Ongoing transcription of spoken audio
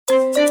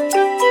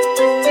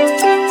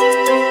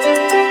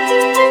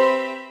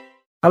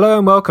Hello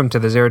and welcome to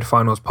the Zero to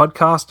Finals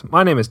podcast.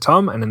 My name is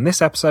Tom, and in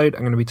this episode,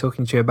 I'm going to be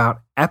talking to you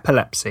about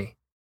epilepsy.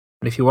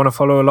 And if you want to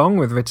follow along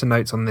with written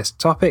notes on this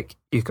topic,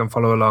 you can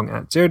follow along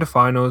at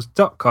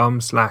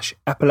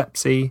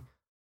zerotofinals.com/epilepsy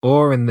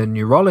or in the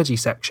neurology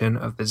section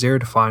of the Zero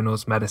to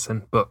Finals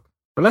medicine book.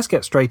 But let's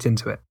get straight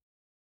into it.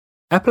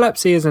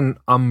 Epilepsy is an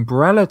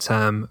umbrella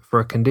term for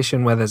a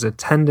condition where there's a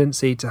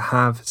tendency to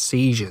have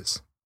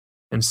seizures.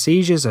 And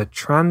seizures are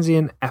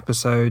transient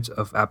episodes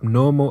of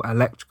abnormal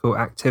electrical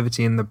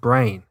activity in the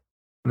brain.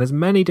 And there's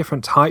many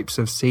different types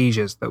of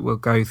seizures that we'll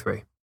go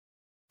through.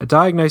 A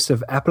diagnosis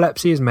of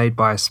epilepsy is made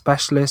by a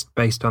specialist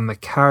based on the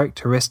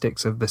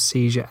characteristics of the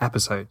seizure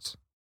episodes.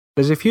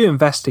 There's a few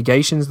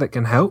investigations that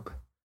can help.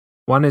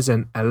 One is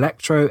an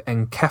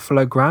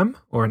electroencephalogram,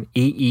 or an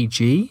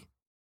EEG,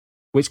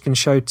 which can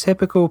show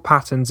typical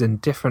patterns in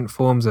different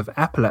forms of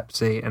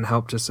epilepsy and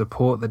help to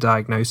support the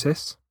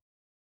diagnosis.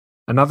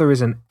 Another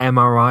is an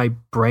MRI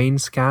brain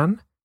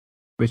scan,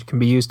 which can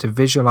be used to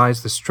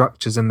visualize the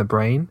structures in the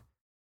brain,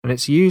 and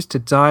it's used to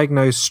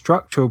diagnose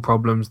structural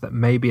problems that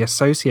may be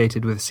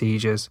associated with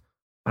seizures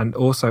and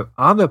also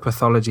other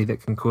pathology that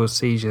can cause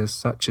seizures,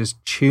 such as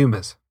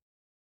tumors.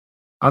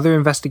 Other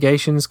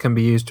investigations can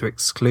be used to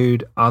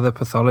exclude other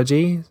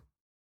pathology,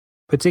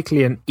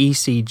 particularly an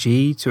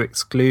ECG to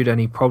exclude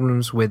any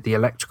problems with the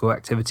electrical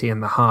activity in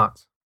the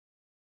heart.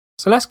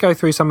 So let's go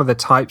through some of the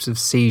types of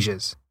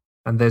seizures.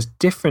 And there's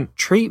different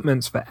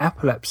treatments for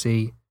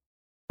epilepsy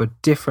for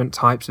different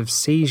types of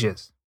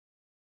seizures.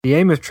 The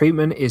aim of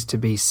treatment is to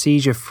be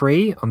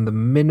seizure-free on the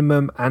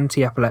minimum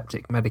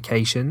anti-epileptic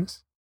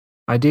medications.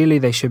 Ideally,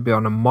 they should be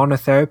on a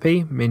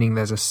monotherapy, meaning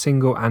there's a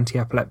single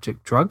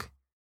anti-epileptic drug,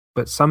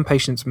 but some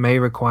patients may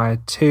require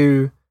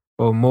 2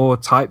 or more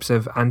types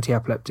of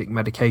anti-epileptic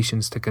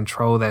medications to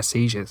control their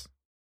seizures.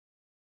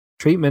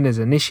 Treatment is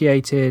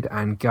initiated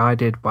and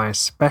guided by a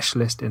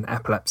specialist in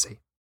epilepsy.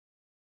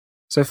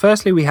 So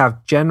firstly, we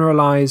have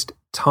generalized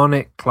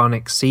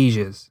tonic-clonic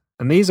seizures,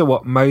 and these are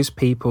what most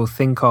people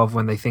think of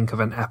when they think of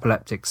an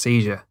epileptic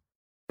seizure.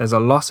 There's a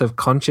loss of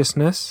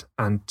consciousness,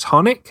 and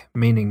tonic,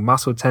 meaning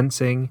muscle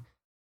tensing,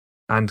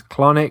 and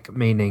clonic,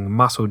 meaning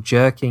muscle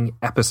jerking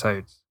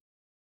episodes.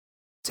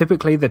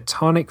 Typically, the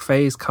tonic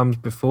phase comes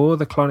before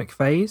the clonic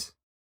phase,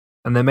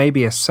 and there may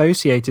be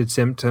associated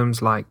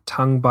symptoms like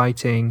tongue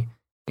biting,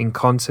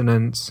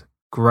 incontinence,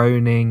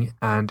 groaning,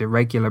 and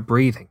irregular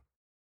breathing.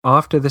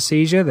 After the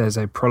seizure, there's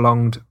a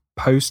prolonged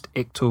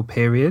post-ictal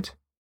period,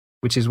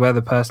 which is where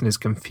the person is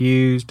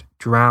confused,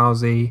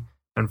 drowsy,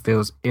 and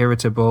feels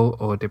irritable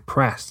or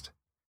depressed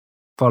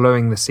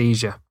following the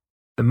seizure.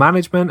 The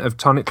management of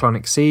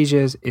tonic-clonic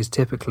seizures is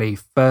typically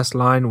first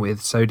line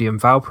with sodium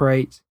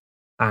valproate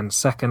and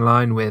second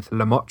line with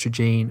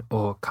lamotrigine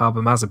or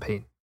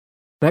carbamazepine.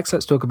 Next,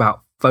 let's talk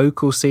about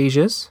focal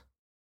seizures.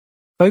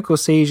 Focal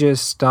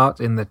seizures start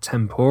in the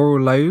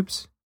temporal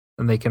lobes,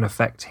 and they can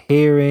affect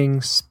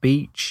hearing,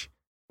 speech,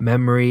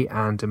 memory,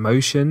 and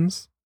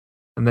emotions.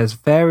 And there's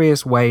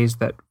various ways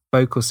that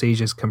focal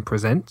seizures can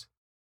present.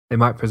 They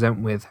might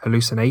present with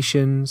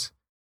hallucinations,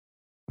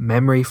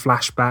 memory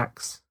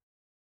flashbacks,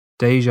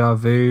 déjà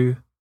vu,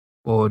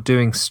 or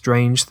doing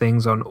strange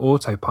things on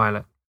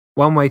autopilot.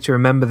 One way to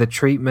remember the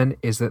treatment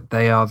is that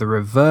they are the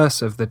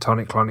reverse of the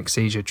tonic-clonic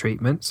seizure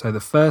treatment. So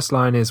the first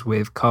line is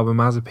with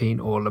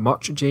carbamazepine or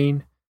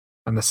lamotrigine,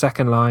 and the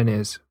second line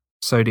is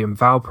sodium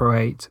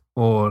valproate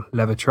or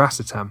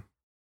levetiracetam.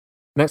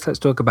 Next, let's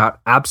talk about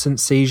absent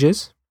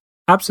seizures.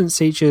 Absent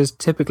seizures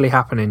typically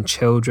happen in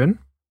children.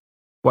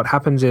 What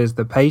happens is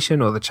the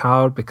patient or the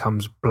child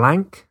becomes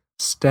blank,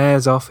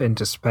 stares off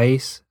into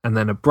space, and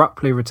then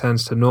abruptly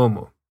returns to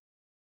normal.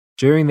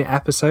 During the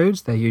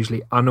episodes, they're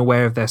usually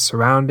unaware of their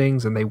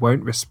surroundings and they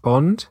won't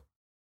respond.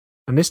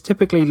 And this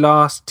typically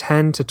lasts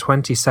 10 to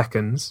 20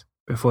 seconds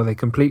before they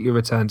completely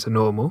return to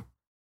normal.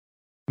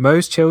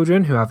 Most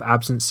children who have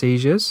absent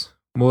seizures,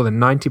 more than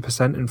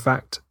 90% in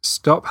fact,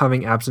 stop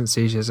having absent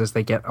seizures as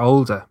they get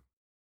older,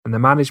 and the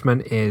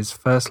management is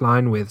first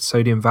line with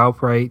sodium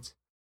valproate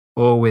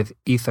or with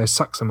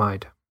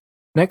ethosuximide.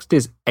 Next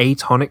is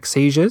atonic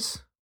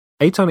seizures.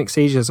 Atonic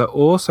seizures are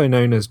also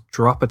known as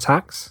drop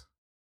attacks,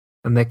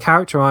 and they're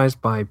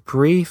characterized by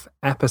brief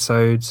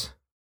episodes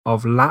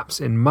of lapse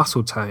in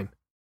muscle tone,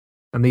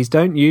 and these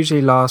don't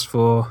usually last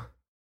for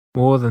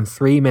more than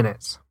 3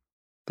 minutes.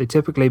 They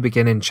typically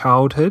begin in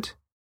childhood,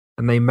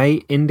 and they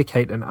may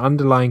indicate an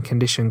underlying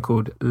condition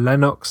called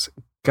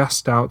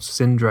Lennox-Gastaut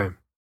syndrome.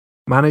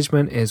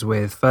 Management is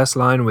with first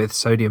line with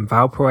sodium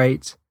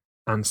valproate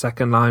and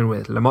second line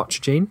with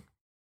lamotrigine.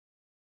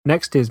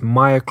 Next is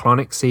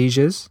myoclonic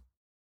seizures,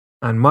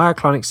 and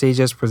myoclonic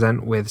seizures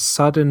present with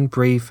sudden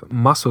brief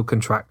muscle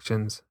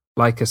contractions,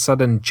 like a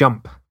sudden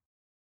jump.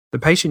 The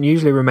patient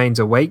usually remains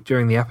awake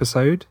during the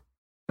episode,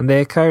 and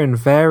they occur in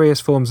various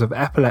forms of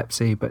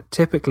epilepsy but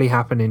typically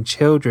happen in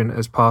children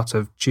as part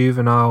of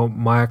juvenile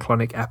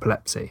myoclonic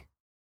epilepsy.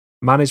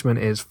 Management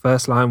is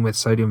first line with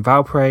sodium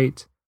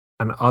valproate,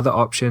 and other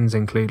options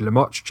include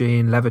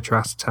lamotrigine,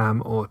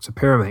 levetiracetam, or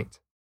topiramate.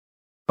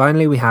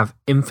 Finally, we have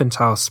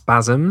infantile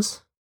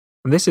spasms,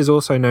 and this is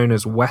also known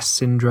as West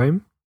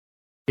syndrome.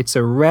 It's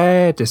a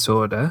rare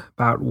disorder,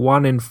 about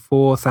 1 in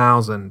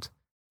 4,000,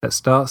 that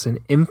starts in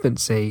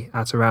infancy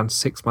at around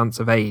 6 months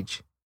of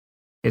age.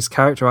 It's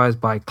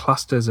characterized by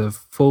clusters of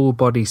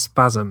full-body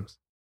spasms,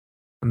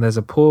 and there's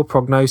a poor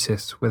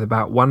prognosis with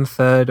about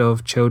 1/3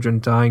 of children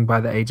dying by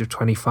the age of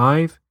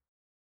 25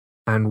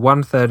 and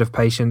 1/3 of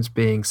patients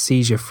being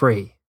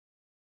seizure-free.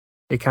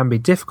 It can be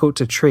difficult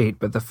to treat,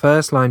 but the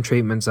first-line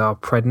treatments are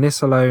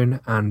prednisolone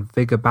and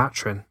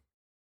vigabatrin.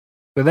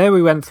 So there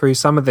we went through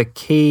some of the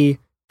key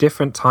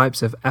different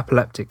types of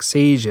epileptic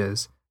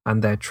seizures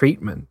and their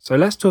treatment. So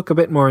let's talk a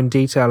bit more in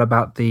detail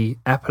about the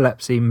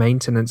epilepsy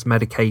maintenance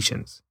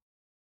medications.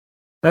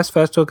 Let's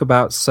first talk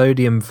about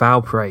sodium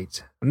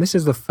valproate, and this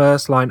is the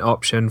first-line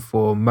option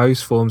for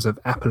most forms of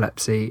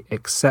epilepsy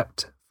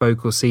except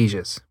focal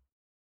seizures.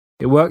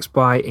 It works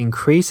by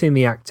increasing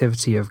the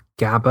activity of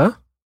GABA,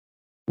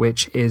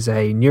 which is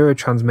a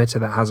neurotransmitter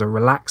that has a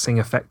relaxing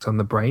effect on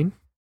the brain.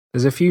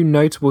 There's a few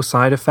notable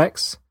side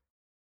effects.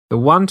 The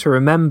one to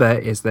remember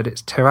is that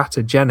it's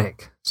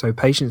teratogenic, so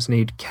patients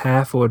need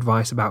careful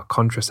advice about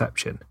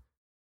contraception,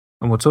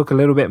 and we'll talk a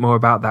little bit more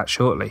about that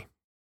shortly.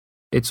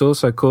 It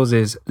also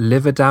causes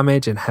liver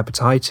damage and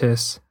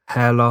hepatitis,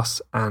 hair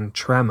loss, and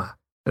tremor.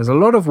 There's a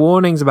lot of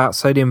warnings about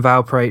sodium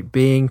valproate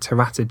being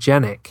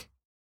teratogenic,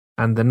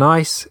 and the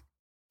NICE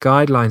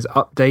guidelines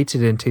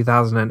updated in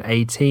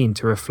 2018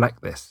 to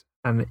reflect this,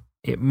 and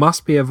it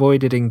must be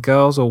avoided in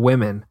girls or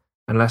women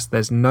unless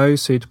there's no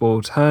suitable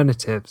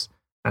alternatives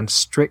and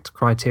strict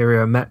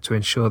criteria are met to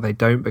ensure they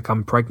don't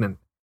become pregnant,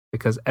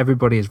 because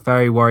everybody is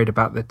very worried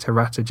about the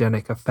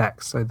teratogenic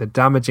effects, so the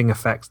damaging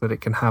effects that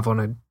it can have on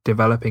a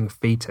developing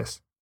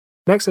fetus.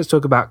 Next, let's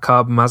talk about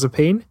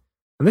carbamazepine,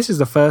 and this is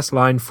the first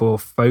line for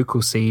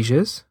focal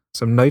seizures.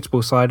 Some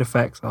notable side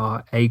effects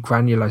are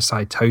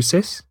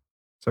agranulocytosis,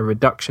 so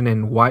reduction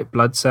in white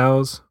blood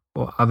cells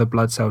or other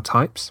blood cell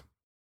types,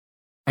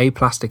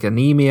 aplastic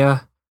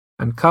anemia,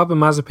 and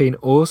carbamazepine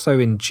also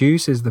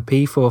induces the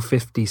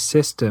P450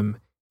 system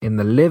in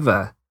the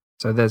liver,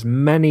 so there's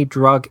many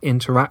drug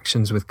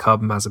interactions with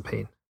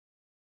carbamazepine.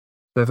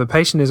 So if a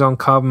patient is on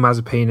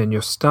carbamazepine and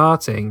you're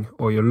starting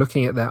or you're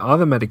looking at their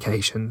other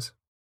medications,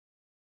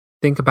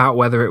 think about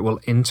whether it will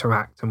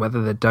interact and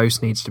whether the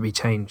dose needs to be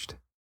changed.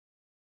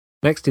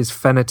 Next is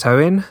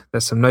phenytoin.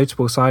 There's some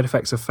notable side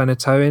effects of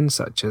phenytoin,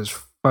 such as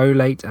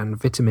folate and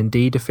vitamin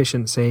D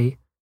deficiency,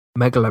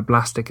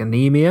 megaloblastic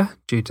anemia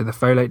due to the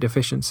folate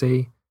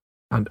deficiency,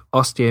 and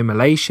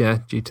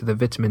osteomalacia due to the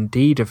vitamin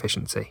D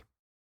deficiency.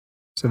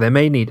 So they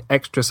may need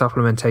extra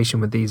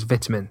supplementation with these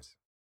vitamins.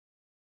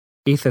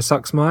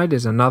 Ethosuximide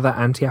is another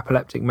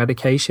anti-epileptic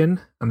medication,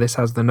 and this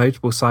has the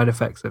notable side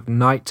effects of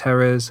night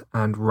terrors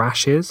and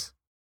rashes.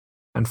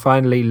 And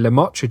finally,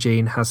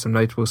 lamotrigine has some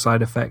notable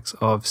side effects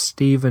of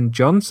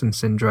Stevens-Johnson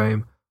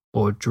syndrome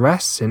or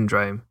DRESS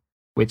syndrome,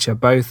 which are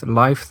both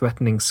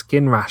life-threatening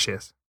skin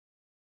rashes.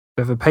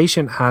 So if a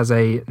patient has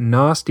a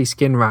nasty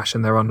skin rash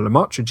and they're on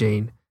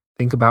lamotrigine,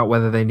 think about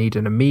whether they need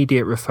an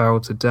immediate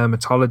referral to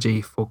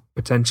dermatology for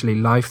potentially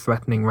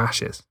life-threatening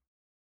rashes.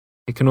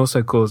 It can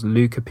also cause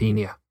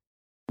leukopenia,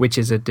 which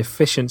is a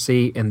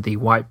deficiency in the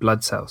white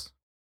blood cells.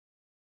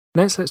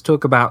 Next, let's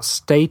talk about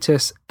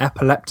status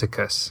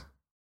epilepticus.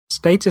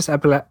 Status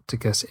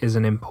epilepticus is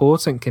an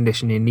important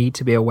condition you need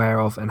to be aware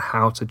of and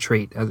how to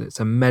treat, as it's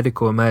a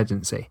medical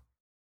emergency.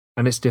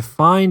 And it's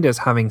defined as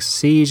having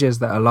seizures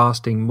that are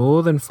lasting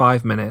more than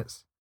 5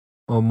 minutes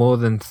or more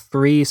than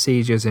 3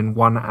 seizures in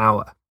 1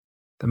 hour.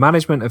 The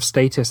management of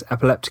status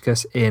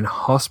epilepticus in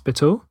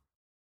hospital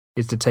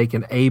is to take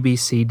an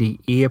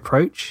ABCDE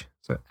approach.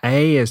 So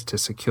A is to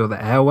secure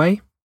the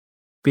airway,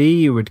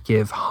 B you would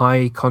give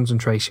high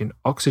concentration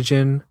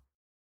oxygen,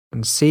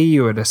 and C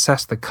you would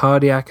assess the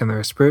cardiac and the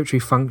respiratory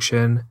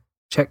function,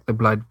 check the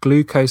blood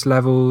glucose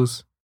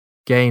levels,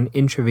 gain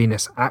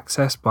intravenous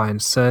access by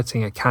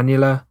inserting a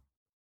cannula,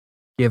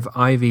 give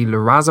IV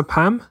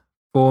lorazepam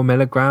 4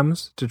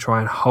 milligrams to try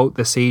and halt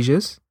the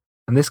seizures,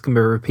 and this can be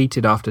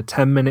repeated after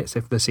 10 minutes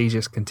if the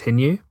seizures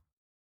continue.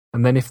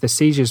 And then if the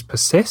seizures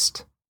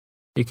persist,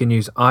 you can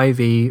use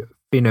IV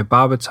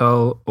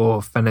phenobarbital or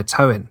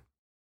phenytoin.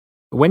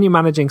 But when you're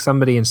managing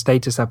somebody in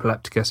status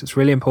epilepticus, it's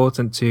really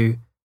important to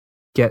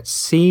get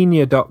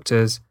senior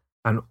doctors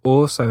and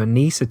also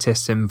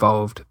anaesthetists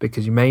involved,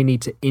 because you may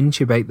need to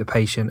intubate the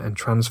patient and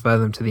transfer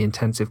them to the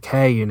intensive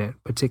care unit,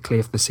 particularly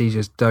if the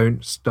seizures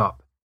don't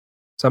stop.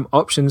 Some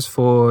options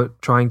for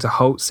trying to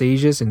halt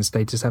seizures in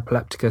status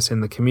epilepticus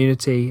in the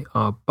community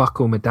are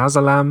buccal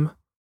midazolam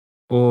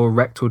or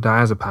rectal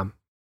diazepam.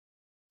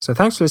 So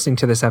thanks for listening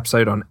to this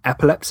episode on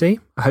epilepsy.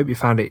 I hope you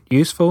found it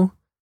useful.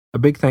 A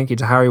big thank you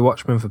to Harry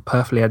Watchman for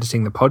perfectly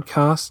editing the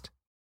podcast.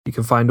 You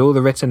can find all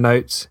the written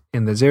notes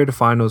in the Zero to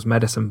Finals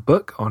Medicine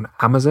book on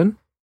Amazon.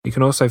 You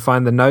can also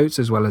find the notes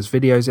as well as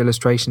videos,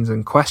 illustrations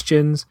and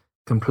questions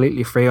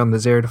completely free on the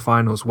Zero to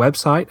Finals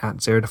website at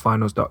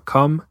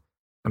zerotofinals.com.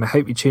 And I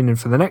hope you tune in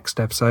for the next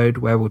episode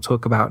where we'll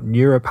talk about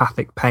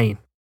neuropathic pain.